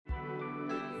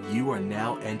You are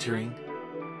now entering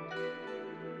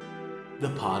the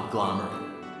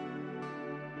Podglomerate.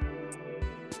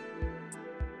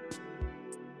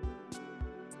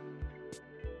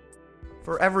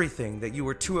 For everything that you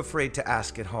were too afraid to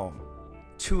ask at home,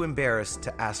 too embarrassed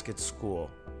to ask at school,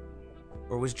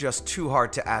 or was just too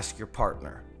hard to ask your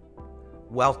partner,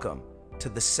 welcome to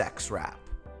the Sex Wrap.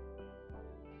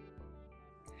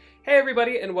 Hey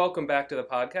everybody, and welcome back to the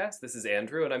podcast. This is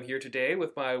Andrew, and I'm here today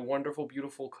with my wonderful,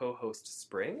 beautiful co-host,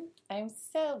 Spring. I'm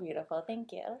so beautiful,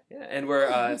 thank you. Yeah, and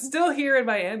we're still here in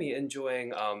Miami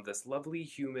enjoying this lovely,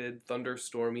 humid,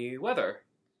 thunderstormy weather.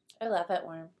 I love it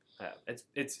warm.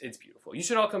 It's beautiful. You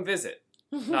should all come visit.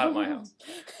 Not at my house.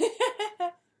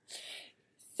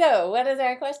 So, what is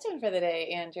our question for the day,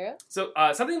 Andrew? So,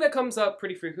 something that comes up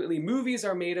pretty frequently, movies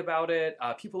are made about it,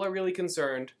 people are really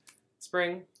concerned.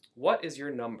 Spring, what is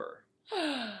your number?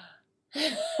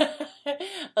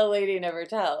 A lady never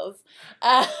tells.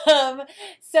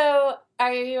 So,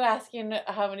 are you asking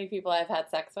how many people I've had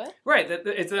sex with? Right,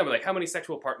 it's a number, like how many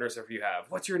sexual partners have you have?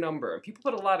 What's your number? And people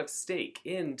put a lot of stake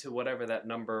into whatever that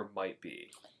number might be.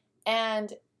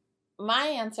 And my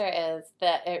answer is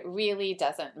that it really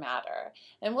doesn't matter.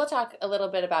 And we'll talk a little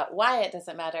bit about why it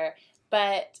doesn't matter.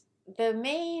 But the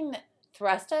main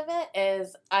thrust of it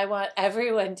is I want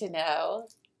everyone to know,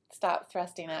 stop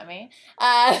thrusting at me,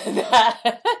 that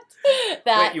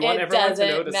Wait, you want it everyone doesn't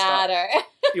to know to matter. Stop.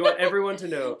 You want everyone to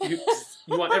know. You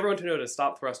want everyone to know to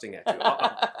stop thrusting at you.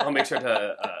 I'll make sure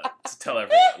to tell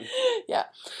everyone. Yeah.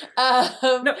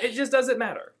 No, it just doesn't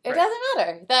matter. It doesn't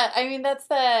matter.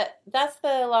 That's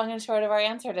the long and short of our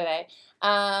answer today.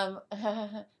 That's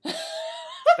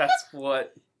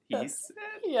what he said.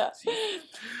 Yeah.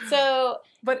 So,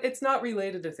 but it's not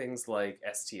related to things like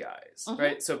STIs,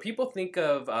 right? So people think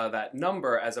of that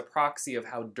number as a proxy of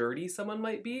how dirty someone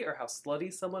might be or how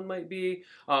slutty someone might be,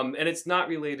 and it's not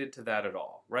related to that at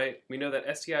all, right? We know that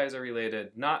STIs are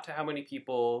related not to how many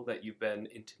people that you've been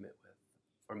intimate with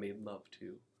or made love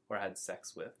to or had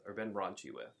sex with or been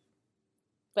raunchy with.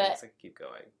 but I guess I can keep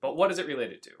going. But what is it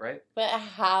related to, right? but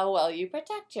how well you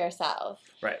protect yourself.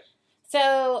 Right.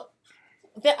 So,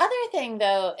 the other thing,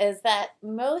 though, is that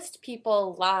most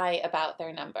people lie about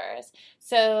their numbers.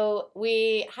 So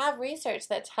we have research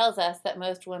that tells us that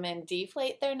most women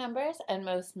deflate their numbers and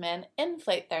most men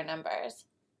inflate their numbers.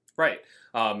 Right.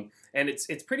 And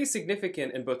it's pretty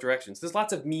significant in both directions. There's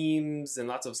lots of memes and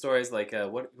lots of stories like,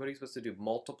 what are you supposed to do?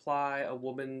 Multiply a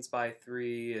woman's by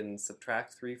 3 and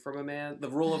subtract 3 from a man? The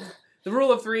rule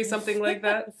of 3, something like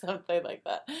that? Something like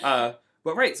that.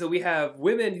 But right, so we have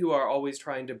women who are always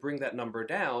trying to bring that number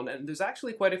down, and there's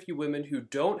actually quite a few women who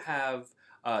don't have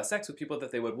sex with people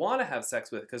that they would want to have sex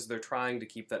with because they're trying to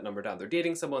keep that number down. They're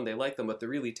dating someone, they like them, but they're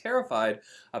really terrified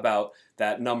about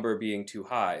that number being too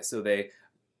high. So they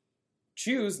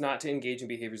choose not to engage in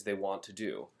behaviors they want to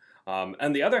do.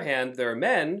 On the other hand, there are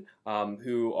men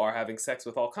who are having sex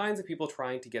with all kinds of people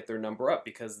trying to get their number up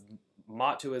because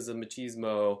machoism,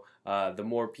 machismo, the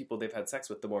more people they've had sex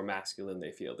with, the more masculine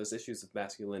they feel. There's issues of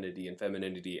masculinity and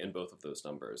femininity in both of those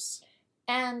numbers.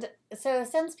 And so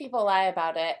since people lie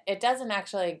about it, it doesn't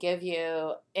actually give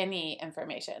you any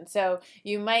information. So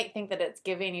you might think that it's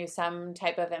giving you some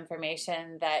type of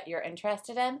information that you're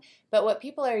interested in, but what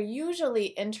people are usually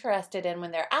interested in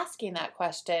when they're asking that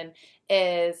question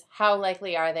is how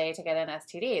likely are they to get an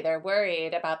STD? They're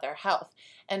worried about their health.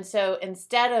 And so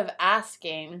instead of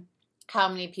asking how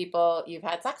many people you've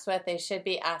had sex with, they should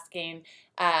be asking,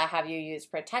 have you used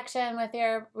protection with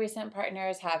your recent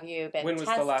partners? Have you been tested? When was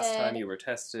the last time you were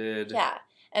tested? Yeah.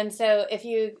 And so if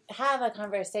you have a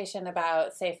conversation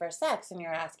about safer sex and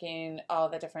you're asking all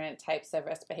the different types of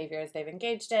risk behaviors they've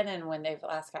engaged in and when they've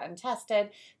last gotten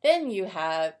tested, then you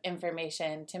have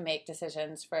information to make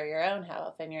decisions for your own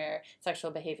health and your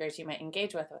sexual behaviors you might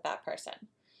engage with that person.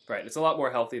 Right. It's a lot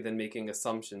more healthy than making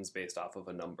assumptions based off of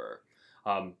a number.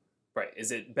 Right.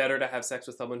 Is it better to have sex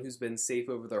with someone who's been safe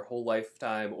over their whole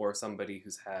lifetime or somebody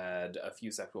who's had a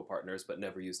few sexual partners but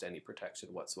never used any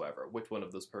protection whatsoever? Which one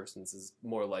of those persons is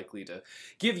more likely to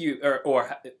give you,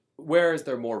 or where is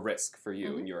there more risk for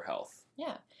you in your health?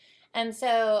 Yeah. And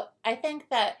so I think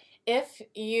that if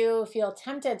you feel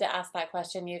tempted to ask that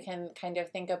question, you can kind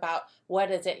of think about what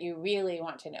is it you really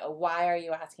want to know? Why are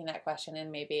you asking that question?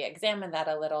 And maybe examine that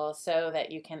a little so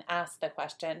that you can ask the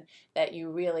question that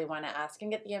you really want to ask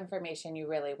and get the information you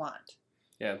really want.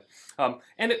 Yeah.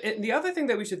 And the other thing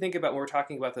that we should think about when we're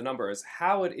talking about the number is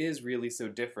how it is really so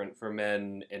different for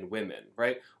men and women,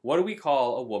 right? What do we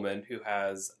call a woman who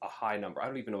has a high number? I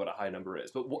don't even know what a high number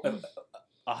is, but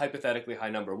a hypothetically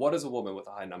high number. What is a woman with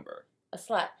a high number? A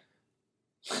slut.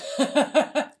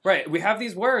 Right. We have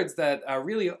these words that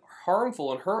really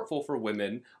harmful and hurtful for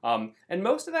women. And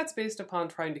most of that's based upon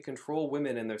trying to control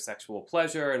women and their sexual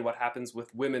pleasure and what happens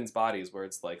with women's bodies, where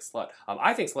it's like slut.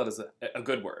 I think slut is a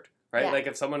good word, right? Yeah. Like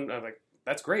if someone, like,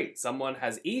 that's great. Someone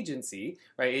has agency,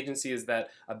 right? Agency is that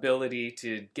ability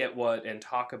to get what and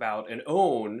talk about and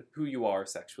own who you are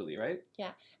sexually, right?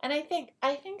 Yeah. And I think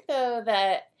though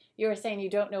that you were saying you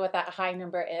don't know what that high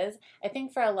number is. I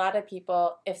think for a lot of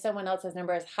people, if someone else's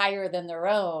number is higher than their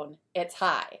own, it's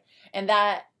high. And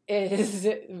that is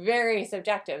very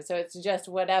subjective. So it's just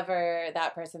whatever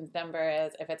that person's number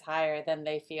is. If it's higher, then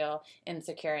they feel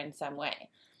insecure in some way.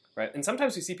 Right. And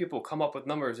sometimes we see people come up with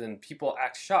numbers and people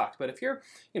act shocked. But if you're,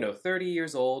 30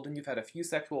 years old and you've had a few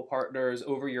sexual partners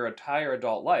over your entire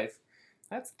adult life,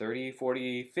 that's 30,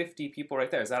 40, 50 people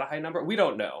right there. Is that a high number? We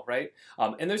don't know, right?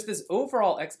 And there's this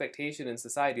overall expectation in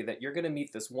society that you're going to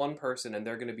meet this one person and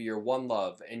they're going to be your one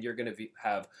love and you're going to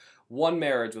have one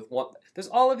marriage with one. There's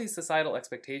all of these societal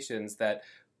expectations that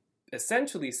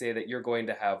essentially say that you're going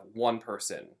to have one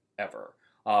person ever.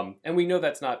 And we know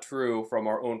that's not true from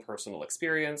our own personal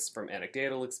experience, from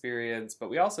anecdotal experience, but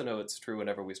we also know it's true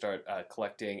whenever we start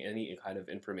collecting any kind of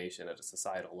information at a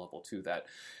societal level too, that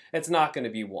it's not going to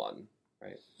be one.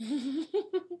 Right.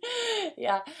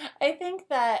 Yeah, I think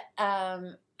that,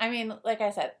 like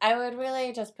I said, I would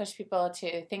really just push people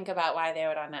to think about why they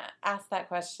would want to ask that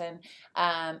question,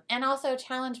 and also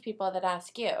challenge people that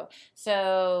ask you.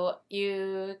 So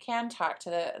you can talk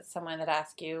to someone that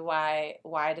asks you why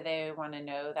do they want to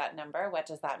know that number? What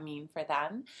does that mean for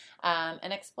them?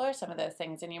 And explore some of those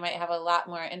things, and you might have a lot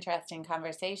more interesting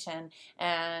conversation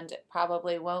and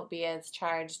probably won't be as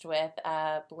charged with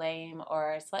blame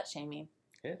or slut shaming.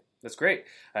 Yeah, that's great.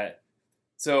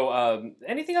 So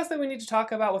anything else that we need to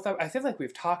talk about? I feel like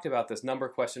we've talked about this number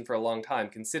question for a long time,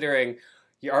 considering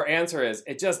our answer is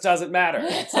it just doesn't matter.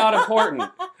 It's not important.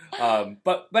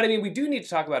 But I mean, we do need to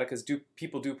talk about it because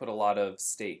people do put a lot of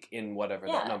stake in whatever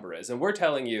that number is. And we're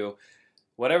telling you,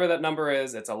 whatever that number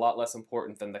is, it's a lot less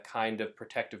important than the kind of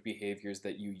protective behaviors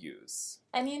that you use.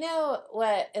 And you know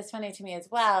what is funny to me as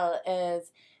well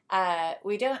is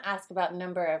we don't ask about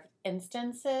number of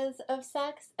instances of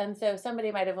sex, and so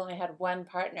somebody might have only had one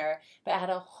partner but had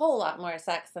a whole lot more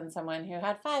sex than someone who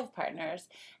had 5 partners.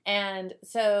 And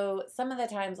so some of the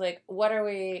times, like, what are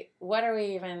we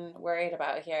even worried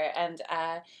about here? And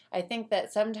I think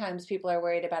that sometimes people are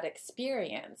worried about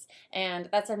experience, and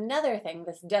that's another thing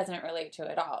this doesn't relate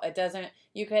to at all. It doesn't.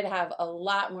 You could have a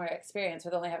lot more experience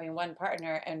with only having one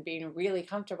partner and being really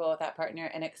comfortable with that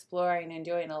partner and exploring and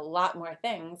doing a lot more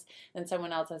things than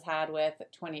someone else has had with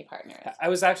 20 partners. I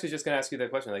was actually just going to ask you that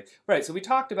question. Like, right, so we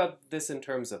talked about this in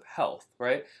terms of health,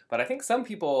 right? But I think some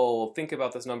people think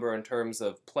about this number in terms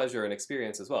of pleasure and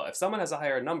experience as well. If someone has a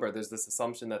higher number, there's this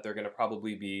assumption that they're going to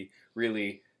probably be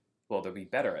they'll be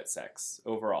better at sex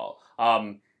overall.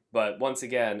 But once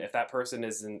again, if that person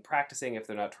isn't practicing, if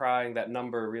they're not trying, that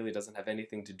number really doesn't have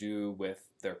anything to do with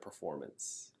their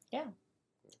performance. Yeah.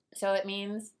 So it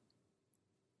means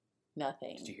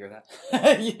nothing. Did you hear that?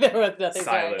 There was nothing.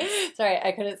 Silence. Sorry,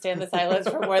 I couldn't stand the silence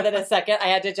for more than a second. I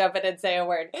had to jump in and say a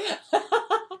word.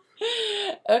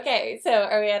 Okay, so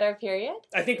are we at our period?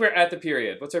 I think we're at the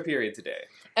period. What's our period today?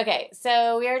 Okay,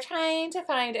 so we are trying to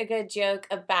find a good joke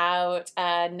about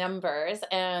numbers,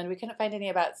 and we couldn't find any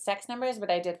about sex numbers,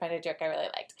 but I did find a joke I really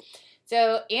liked.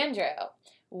 So, Andrew,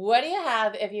 what do you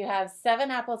have if you have 7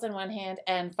 apples in one hand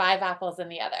and 5 apples in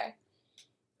the other?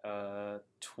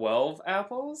 12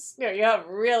 apples? No, you have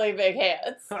really big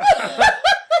hands.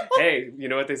 Hey, you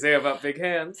know what they say about big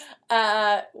hands?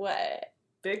 What?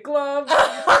 Big gloves.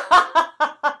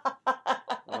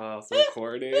 Oh, so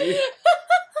corny.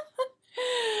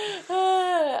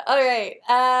 All right.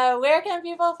 Where can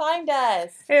people find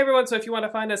us? Hey, everyone. So if you want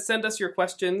to find us, send us your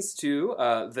questions to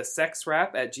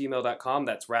thesexwrap@gmail.com.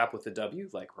 That's rap with a W,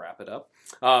 like wrap it up.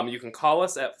 You can call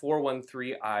us at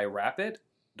 413-I-RAP-IT.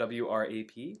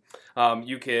 WRAP.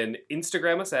 You can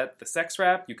Instagram us at The Sex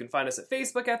Wrap. You can find us at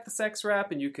Facebook at The Sex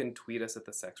Wrap, and you can tweet us at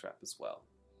The Sex Wrap as well.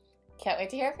 Can't wait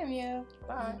to hear from you.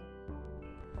 Bye.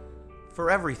 For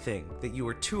everything that you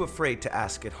were too afraid to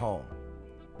ask at home,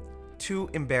 too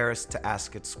embarrassed to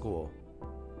ask at school,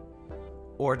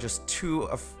 or just too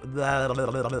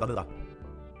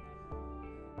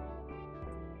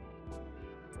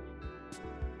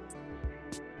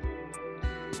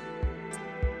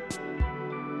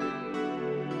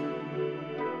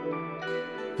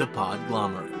The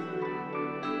Podglomerate.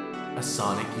 A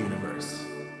sonic universe.